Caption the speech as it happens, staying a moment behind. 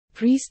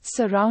priests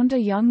surround a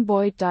young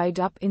boy tied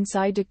up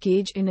inside a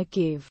cage in a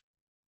cave.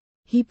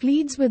 He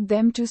pleads with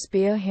them to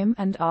spare him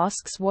and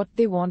asks what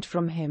they want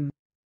from him.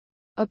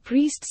 A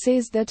priest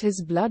says that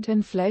his blood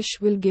and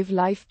flesh will give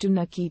life to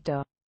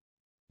Nikita.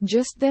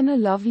 Just then a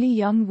lovely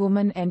young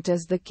woman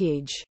enters the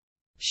cage.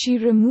 She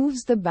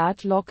removes the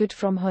bat locket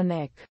from her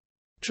neck,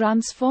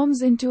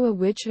 transforms into a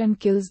witch and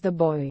kills the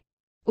boy.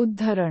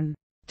 Uddharan.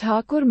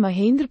 Thakur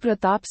Mahendra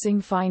Pratap Singh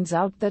finds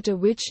out that a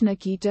witch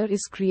Nikita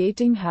is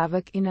creating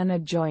havoc in an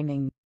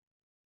adjoining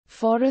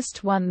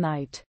forest one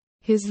night.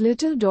 His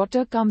little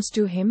daughter comes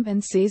to him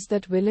and says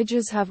that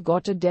villagers have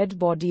got a dead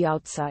body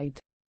outside.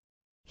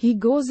 He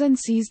goes and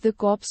sees the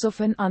corpse of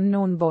an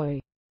unknown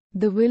boy.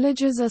 The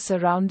villagers are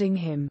surrounding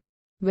him.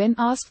 When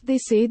asked, they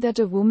say that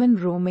a woman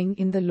roaming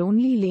in the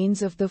lonely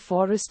lanes of the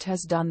forest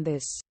has done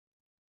this.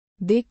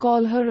 They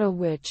call her a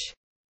witch.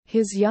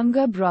 His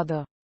younger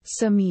brother,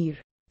 Samir,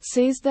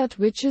 says that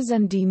witches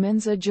and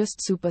demons are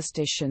just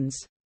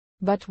superstitions.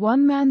 But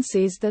one man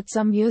says that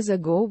some years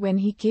ago when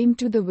he came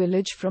to the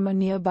village from a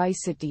nearby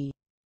city,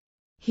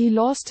 he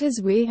lost his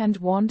way and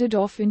wandered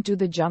off into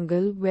the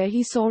jungle where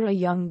he saw a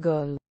young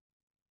girl.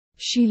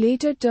 She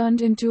later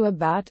turned into a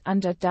bat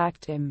and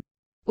attacked him.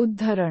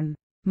 Uddharan.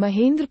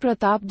 Mahendra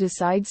Pratap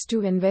decides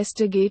to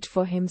investigate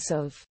for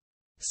himself.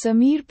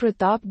 Samir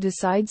Pratap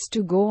decides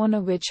to go on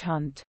a witch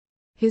hunt.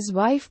 His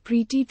wife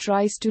Preeti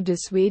tries to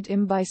dissuade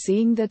him by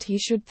saying that he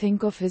should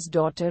think of his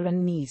daughter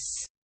and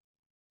niece.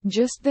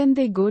 Just then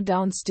they go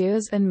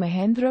downstairs and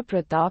Mahendra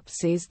Pratap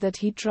says that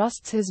he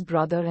trusts his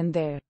brother and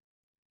their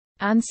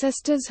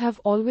ancestors have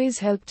always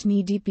helped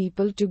needy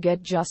people to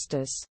get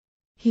justice.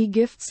 He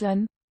gifts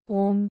an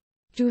Om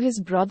to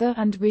his brother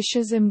and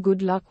wishes him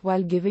good luck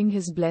while giving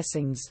his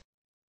blessings.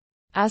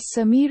 As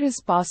Samir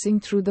is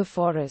passing through the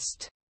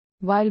forest,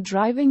 while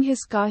driving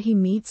his car, he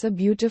meets a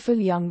beautiful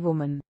young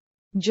woman,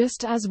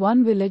 just as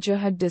one villager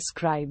had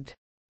described.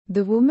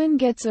 The woman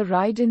gets a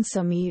ride in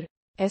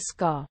Samir's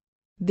car.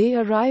 They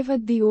arrive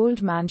at the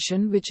old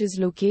mansion which is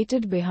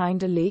located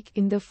behind a lake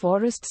in the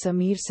forest.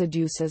 Samir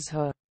seduces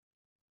her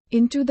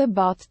into the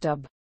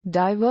bathtub,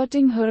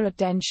 diverting her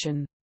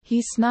attention.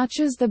 He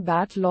snatches the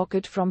bat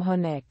locket from her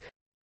neck.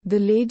 The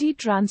lady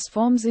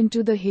transforms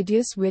into the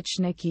hideous witch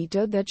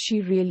Nikita that she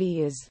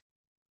really is.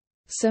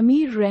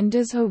 Samir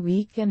renders her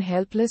weak and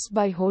helpless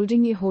by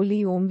holding a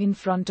holy Om in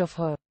front of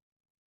her.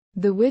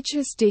 The witch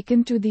is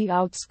taken to the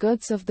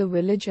outskirts of the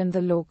village and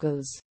the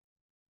locals,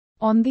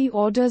 on the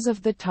orders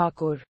of the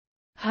Thakur,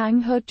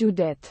 hang her to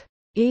death.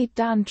 A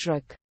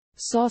tantric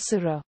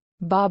sorcerer,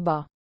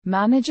 Baba,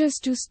 manages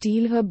to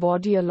steal her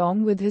body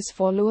along with his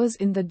followers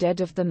in the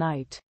dead of the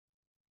night,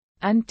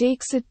 and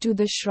takes it to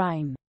the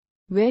shrine,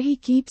 where he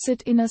keeps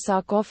it in a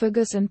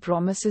sarcophagus and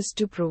promises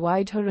to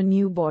provide her a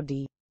new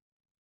body.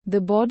 The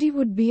body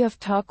would be of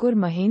Thakur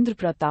Mahendra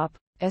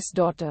Pratap's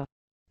daughter.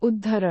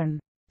 Uddharan.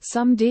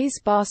 Some days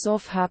pass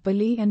off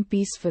happily and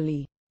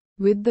peacefully,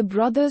 with the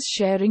brothers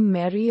sharing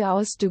merry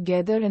hours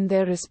together and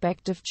their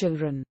respective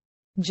children,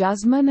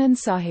 Jasmine and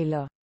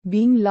Sahila,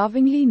 being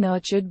lovingly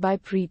nurtured by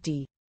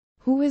Preeti,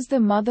 who is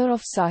the mother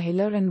of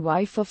Sahila and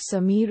wife of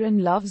Samir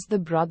and loves the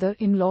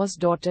brother-in-law's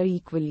daughter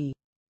equally.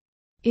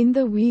 In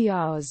the wee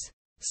hours,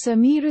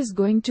 Samir is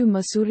going to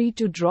Mussoorie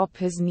to drop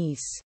his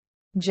niece,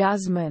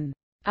 Jasmine,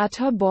 at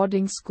her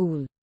boarding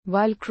school.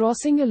 While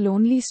crossing a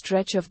lonely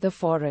stretch of the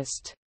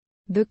forest,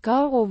 the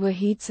car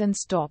overheats and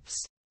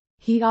stops.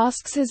 He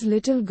asks his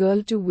little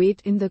girl to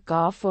wait in the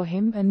car for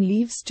him and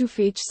leaves to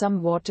fetch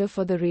some water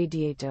for the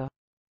radiator.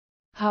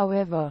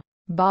 However,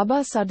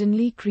 Baba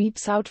suddenly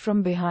creeps out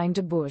from behind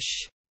a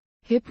bush,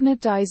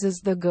 hypnotizes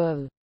the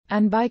girl,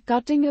 and by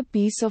cutting a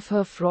piece of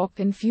her frock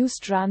and few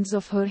strands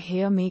of her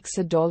hair makes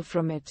a doll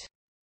from it.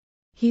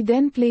 He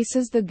then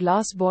places the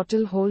glass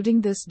bottle holding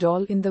this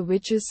doll in the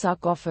witch's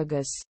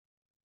sarcophagus.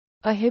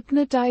 A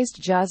hypnotized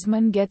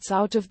Jasmine gets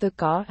out of the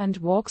car and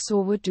walks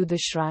over to the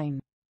shrine.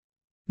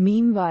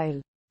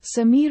 Meanwhile,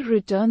 Samir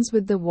returns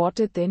with the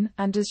water tin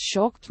and is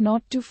shocked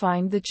not to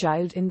find the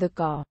child in the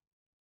car.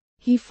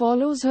 He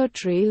follows her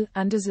trail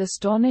and is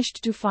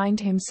astonished to find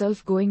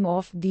himself going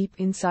off deep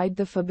inside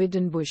the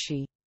forbidden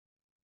bushy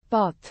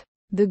path.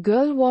 The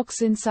girl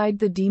walks inside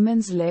the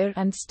demon's lair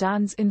and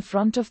stands in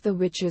front of the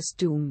witch's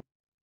tomb.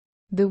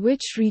 The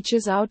witch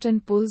reaches out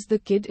and pulls the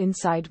kid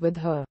inside with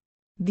her.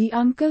 The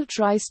uncle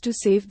tries to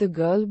save the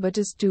girl but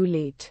is too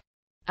late,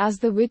 as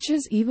the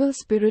witch's evil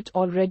spirit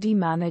already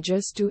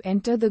manages to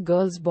enter the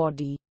girl's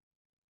body.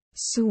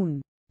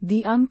 Soon,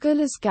 the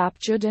uncle is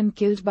captured and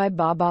killed by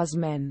Baba's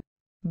men.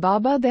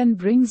 Baba then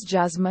brings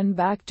Jasmine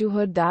back to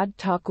her dad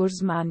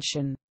Thakur's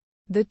mansion.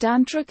 The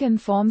tantric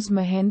informs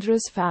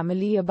Mahendra's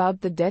family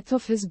about the death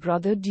of his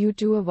brother due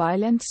to a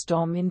violent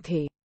storm in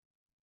the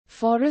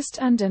forest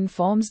and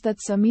informs that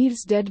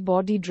Samir's dead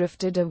body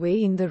drifted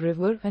away in the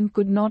river and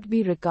could not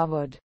be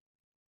recovered.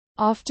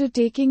 After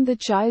taking the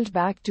child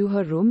back to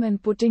her room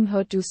and putting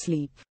her to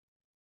sleep,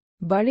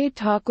 Bade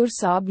Thakur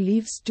Saab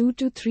leaves 2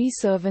 to 3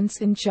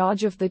 servants in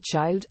charge of the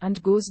child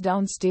and goes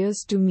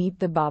downstairs to meet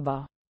the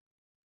Baba.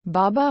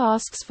 Baba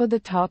asks for the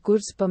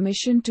Thakur's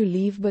permission to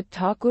leave, but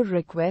Thakur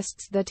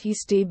requests that he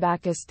stay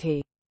back as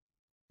the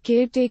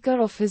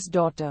caretaker of his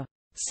daughter,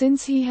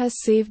 since he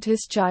has saved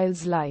his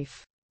child's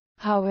life.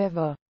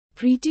 However,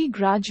 Preeti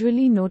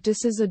gradually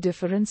notices a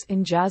difference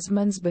in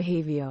Jasmine's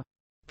behavior.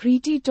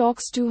 Preeti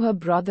talks to her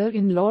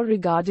brother-in-law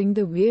regarding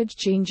the weird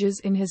changes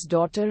in his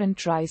daughter and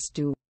tries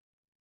to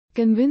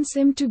convince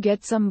him to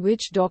get some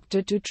witch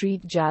doctor to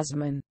treat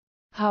Jasmine.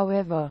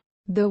 However,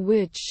 the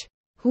witch,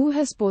 who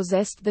has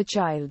possessed the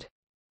child,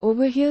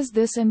 overhears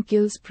this and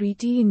kills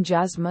Preeti in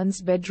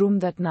Jasmine's bedroom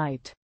that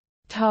night.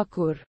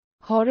 Thakur,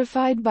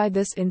 horrified by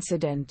this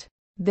incident,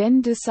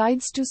 then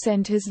decides to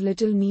send his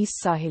little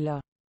niece Sahila,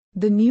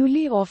 the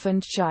newly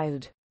orphaned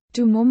child,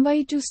 to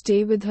Mumbai to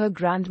stay with her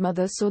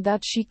grandmother so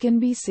that she can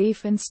be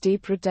safe and stay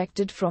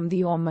protected from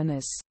the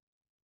ominous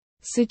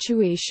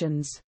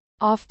situations.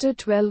 After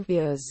 12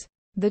 years,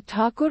 the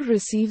Thakur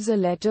receives a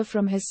letter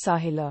from his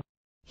Sahila.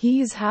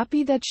 He is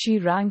happy that she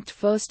ranked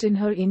first in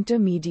her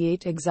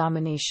intermediate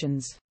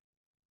examinations.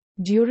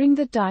 During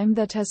the time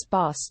that has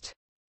passed,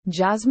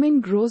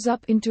 Jasmine grows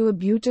up into a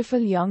beautiful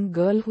young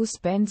girl who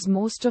spends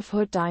most of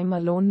her time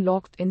alone,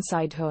 locked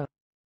inside her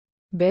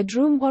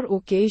bedroom or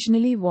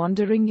occasionally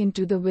wandering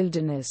into the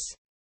wilderness.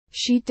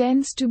 She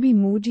tends to be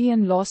moody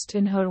and lost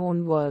in her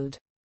own world,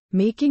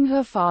 making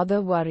her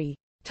father worry.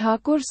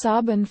 Thakur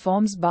Saab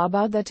informs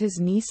Baba that his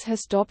niece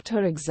has topped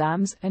her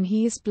exams and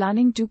he is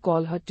planning to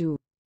call her to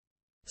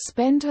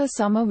spend her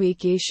summer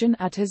vacation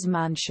at his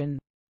mansion.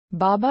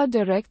 Baba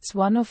directs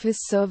one of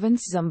his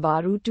servants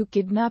Zambaru to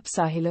kidnap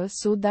Sahila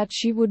so that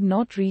she would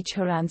not reach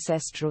her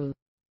ancestral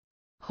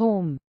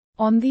home.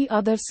 On the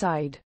other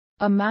side,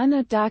 a man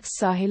attacks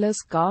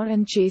Sahila's car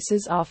and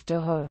chases after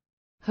her.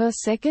 Her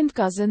second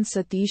cousin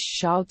Satish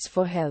shouts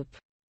for help.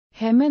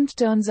 Hemant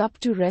turns up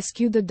to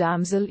rescue the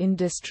damsel in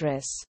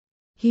distress.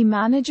 He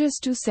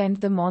manages to send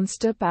the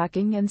monster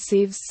packing and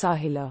saves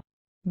Sahila.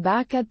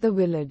 Back at the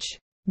village,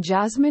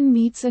 Jasmine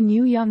meets a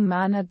new young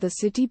man at the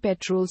city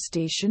petrol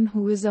station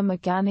who is a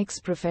mechanics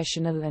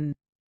professional and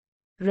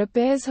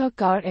repairs her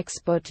car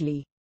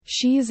expertly.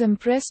 She is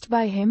impressed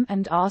by him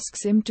and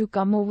asks him to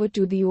come over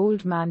to the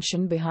old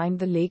mansion behind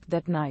the lake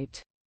that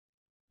night.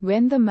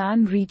 When the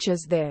man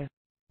reaches there,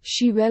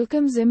 she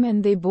welcomes him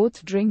and they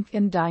both drink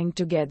and dine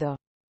together.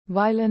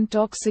 While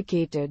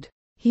intoxicated,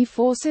 he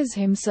forces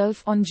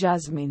himself on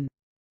Jasmine.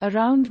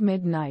 Around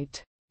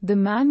midnight, the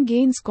man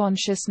gains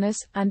consciousness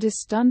and is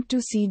stunned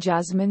to see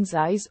Jasmine's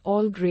eyes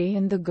all grey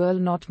and the girl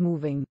not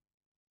moving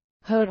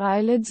her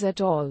eyelids at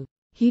all.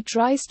 He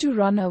tries to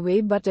run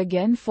away but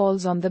again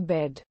falls on the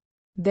bed.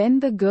 Then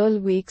the girl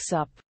wakes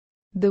up.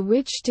 The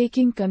witch,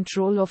 taking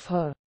control of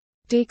her,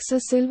 takes a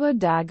silver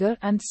dagger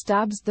and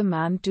stabs the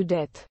man to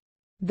death.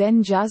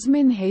 Then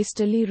Jasmine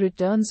hastily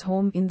returns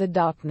home in the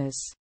darkness.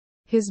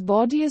 His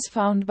body is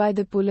found by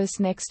the police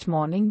next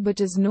morning, but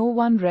as no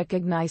one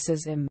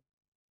recognizes him,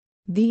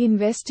 the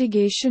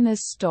investigation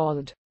is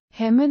stalled.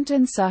 Hemant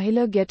and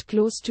Sahila get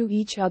close to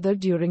each other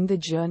during the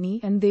journey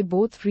and they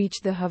both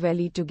reach the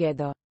Haveli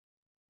together.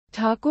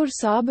 Thakur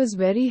Saab is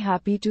very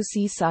happy to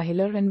see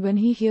Sahila, and when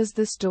he hears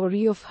the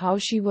story of how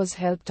she was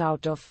helped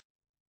out of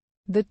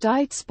the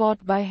tight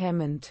spot by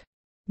Hemant,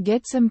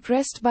 gets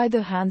impressed by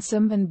the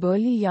handsome and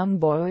burly young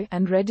boy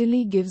and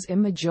readily gives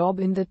him a job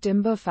in the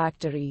timber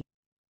factory.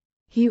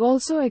 He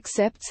also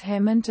accepts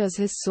Hemant as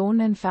his son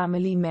and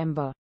family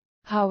member.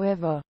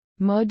 However,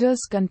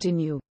 murders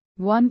continue.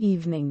 One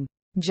evening,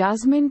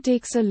 Jasmine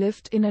takes a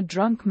lift in a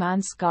drunk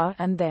man's car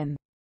and then,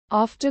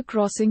 after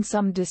crossing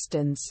some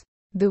distance,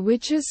 the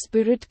witch's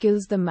spirit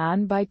kills the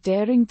man by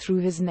tearing through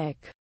his neck.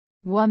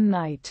 One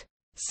night,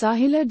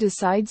 Sahila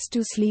decides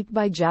to sleep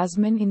by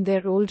Jasmine in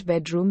their old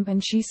bedroom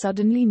and she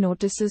suddenly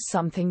notices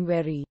something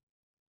very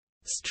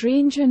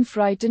strange and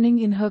frightening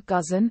in her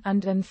cousin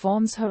and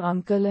informs her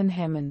uncle and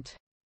Hemant.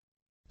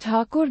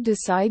 Thakur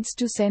decides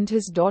to send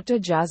his daughter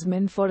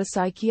Jasmine for a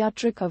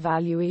psychiatric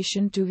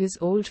evaluation to his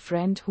old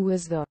friend who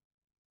is the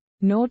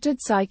noted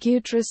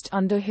psychiatrist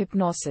under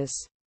hypnosis.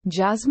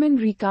 Jasmine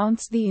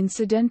recounts the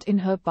incident in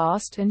her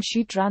past and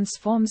she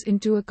transforms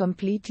into a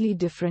completely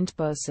different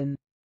person.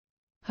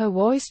 Her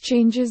voice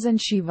changes and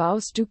she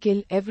vows to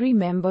kill every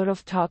member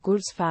of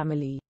Thakur's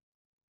family.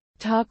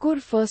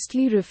 Thakur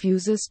firstly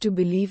refuses to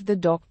believe the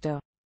doctor.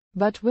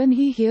 But when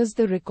he hears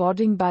the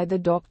recording by the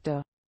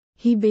doctor,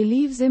 he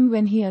believes him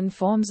when he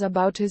informs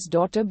about his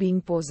daughter being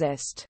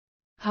possessed.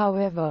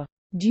 However,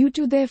 due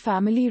to their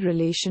family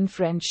relation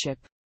friendship,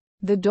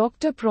 the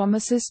doctor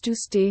promises to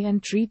stay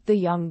and treat the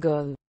young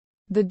girl.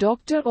 The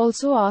doctor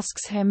also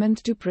asks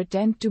Hemant to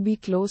pretend to be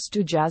close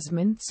to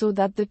Jasmine so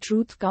that the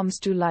truth comes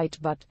to light,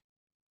 but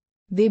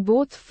they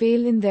both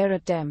fail in their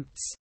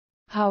attempts.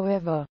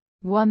 However,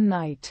 one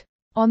night,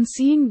 on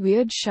seeing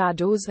weird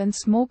shadows and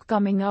smoke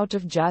coming out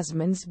of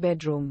Jasmine's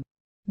bedroom,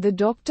 the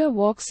doctor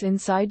walks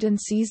inside and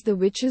sees the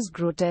witch's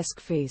grotesque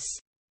face.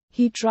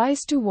 He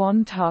tries to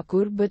warn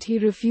Thakur but he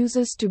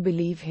refuses to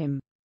believe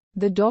him.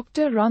 The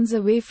doctor runs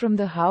away from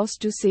the house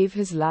to save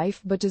his life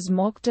but is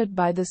mocked at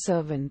by the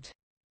servant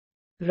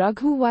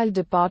Raghu while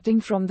departing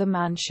from the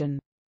mansion.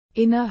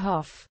 In a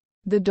huff,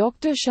 the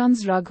doctor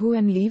shuns Raghu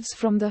and leaves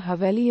from the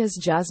Haveli as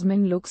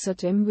Jasmine looks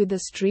at him with a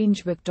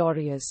strange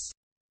victorious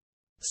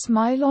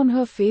smile on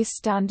her face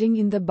standing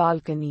in the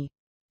balcony.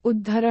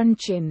 Uddharan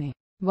Chennai.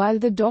 While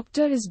the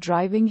doctor is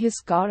driving his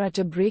car at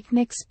a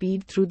breakneck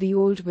speed through the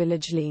old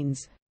village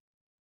lanes,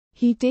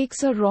 he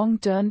takes a wrong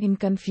turn in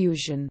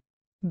confusion,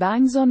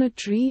 bangs on a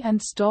tree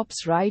and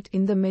stops right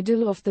in the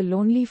middle of the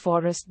lonely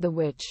forest. The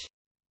witch,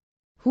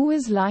 who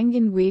is lying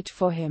in wait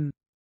for him,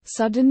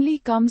 suddenly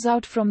comes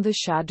out from the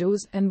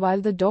shadows, and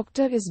while the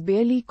doctor is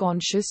barely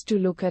conscious to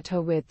look at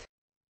her with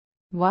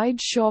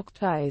wide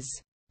shocked eyes,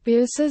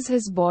 pierces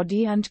his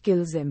body and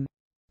kills him.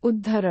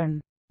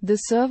 Uddharan. The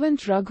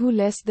servant Raghu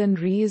less than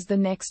Re is the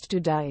next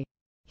to die.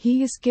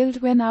 He is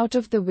killed when out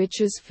of the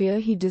witch's fear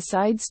he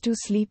decides to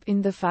sleep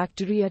in the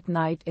factory at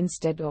night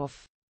instead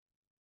of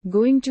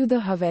going to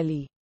the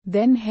Haveli.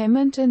 Then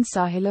Hemant and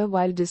Sahila,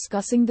 while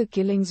discussing the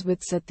killings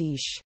with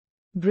Satish,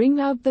 bring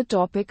out the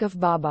topic of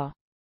Baba.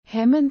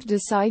 Hemant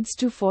decides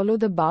to follow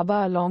the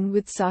Baba along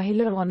with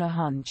Sahila on a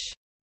hunch.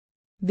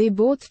 They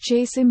both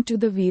chase him to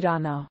the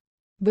Veerana,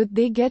 but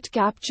they get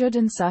captured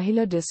and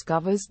Sahila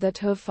discovers that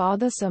her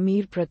father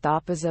Samir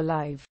Pratap is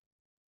alive.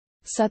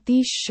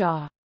 Satish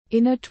Shah,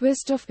 in a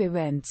twist of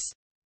events,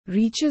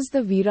 reaches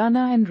the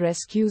Veerana and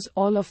rescues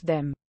all of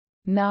them.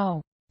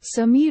 Now,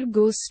 Samir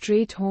goes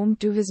straight home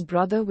to his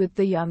brother with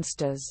the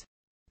youngsters.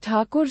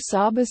 Thakur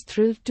Saab is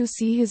thrilled to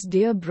see his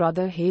dear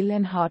brother hale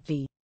and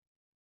hearty.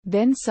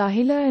 Then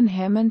Sahila and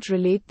Hemant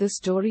relate the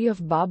story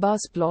of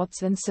Baba's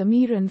plots and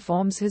Samir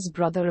informs his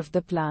brother of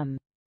the plan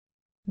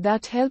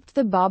that helped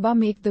the Baba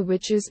make the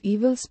witch's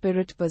evil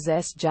spirit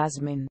possess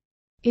Jasmine.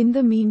 In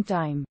the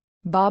meantime,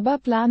 Baba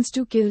plans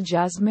to kill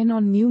Jasmine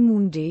on New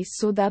Moon Day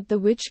so that the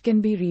witch can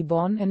be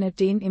reborn and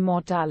attain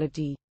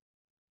immortality.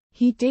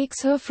 He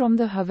takes her from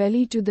the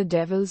Haveli to the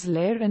devil's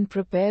lair and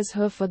prepares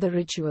her for the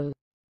ritual.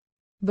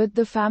 But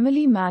the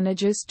family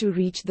manages to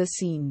reach the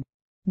scene.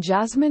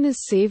 Jasmine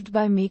is saved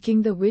by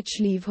making the witch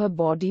leave her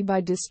body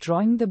by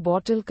destroying the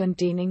bottle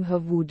containing her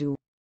voodoo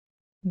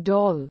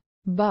doll.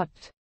 But,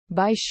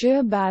 by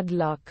sheer bad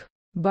luck,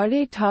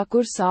 Bade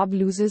Thakur Saab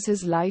loses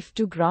his life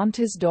to grant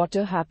his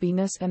daughter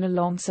happiness and a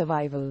long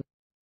survival.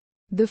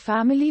 The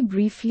family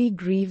briefly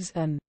grieves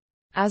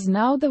as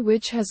now the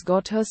witch has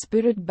got her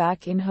spirit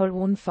back in her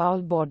own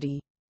foul body.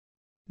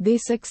 They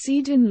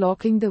succeed in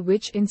locking the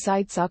witch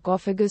inside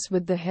sarcophagus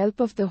with the help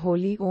of the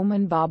holy Om,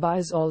 and Baba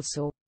is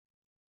also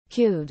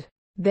killed.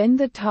 Then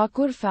the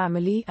Thakur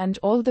family and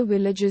all the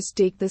villagers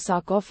take the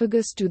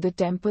sarcophagus to the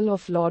temple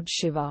of Lord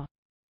Shiva.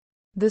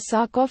 The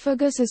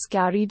sarcophagus is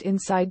carried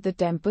inside the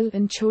temple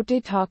and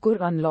Chote Thakur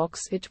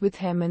unlocks it with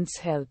Hemant's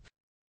help.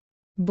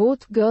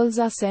 Both girls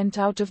are sent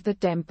out of the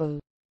temple.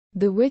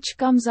 The witch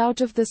comes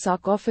out of the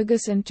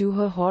sarcophagus and to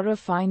her horror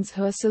finds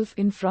herself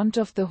in front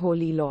of the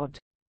Holy Lord.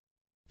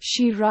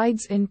 She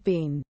writhes in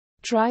pain,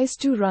 tries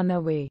to run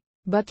away,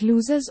 but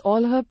loses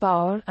all her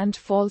power and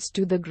falls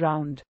to the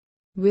ground.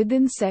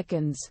 Within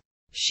seconds,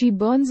 she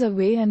burns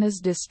away and is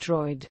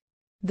destroyed.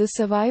 The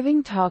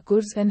surviving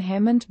Thakurs and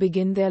Hemant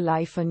begin their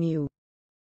life anew.